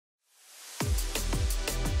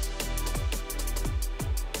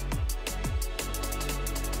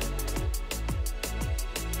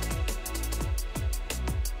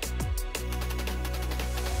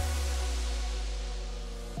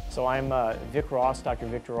So I'm Vic Ross, Dr.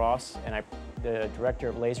 Victor Ross, and I'm the Director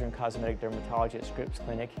of Laser and Cosmetic Dermatology at Scripps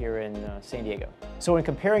Clinic here in San Diego. So in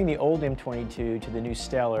comparing the old M22 to the new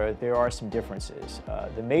Stellar, there are some differences.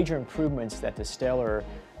 The major improvements that the Stellar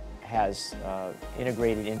has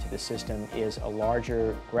integrated into the system is a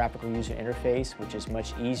larger graphical user interface, which is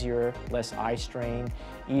much easier, less eye strain,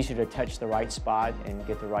 easier to touch the right spot and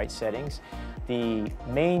get the right settings. The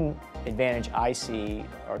main advantage I see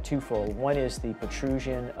are twofold. One is the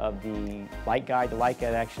protrusion of the light guide. The light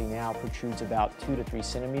guide actually now protrudes about 2 to 3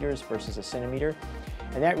 centimeters versus a centimeter,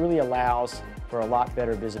 and that really allows for a lot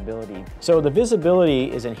better visibility. So the visibility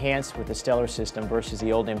is enhanced with the Stellar system versus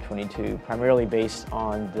the old M22, primarily based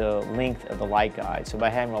on the length of the light guide. So by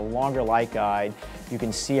having a longer light guide, you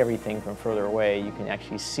can see everything from further away. You can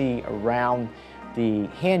actually see around the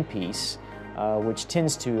handpiece, which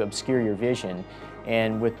tends to obscure your vision.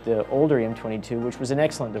 And with the older M22, which was an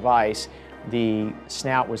excellent device, the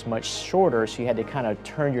snout was much shorter, so you had to kind of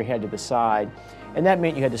turn your head to the side. And that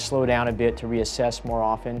meant you had to slow down a bit to reassess more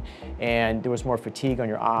often, and there was more fatigue on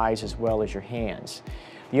your eyes as well as your hands.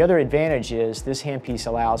 The other advantage is this handpiece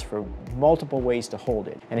allows for multiple ways to hold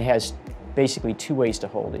it, and it has basically 2 ways to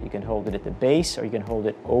hold it. You can hold it at the base or you can hold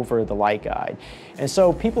it over the light guide. And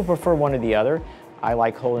so people prefer one or the other. I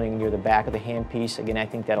like holding near the back of the handpiece. Again, I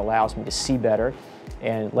think that allows me to see better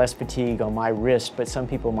and less fatigue on my wrist, but some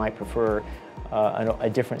people might prefer a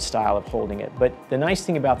different style of holding it. But the nice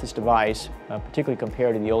thing about this device, particularly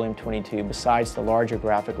compared to the old M22, besides the larger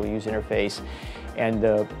graphical user interface and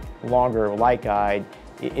the longer light guide,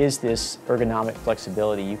 is this ergonomic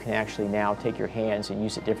flexibility. You can actually now take your hands and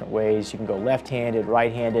use it different ways. You can go left-handed,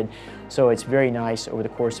 right-handed, so it's very nice over the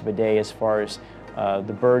course of a day as far as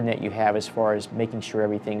the burden that you have as far as making sure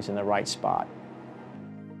everything's in the right spot.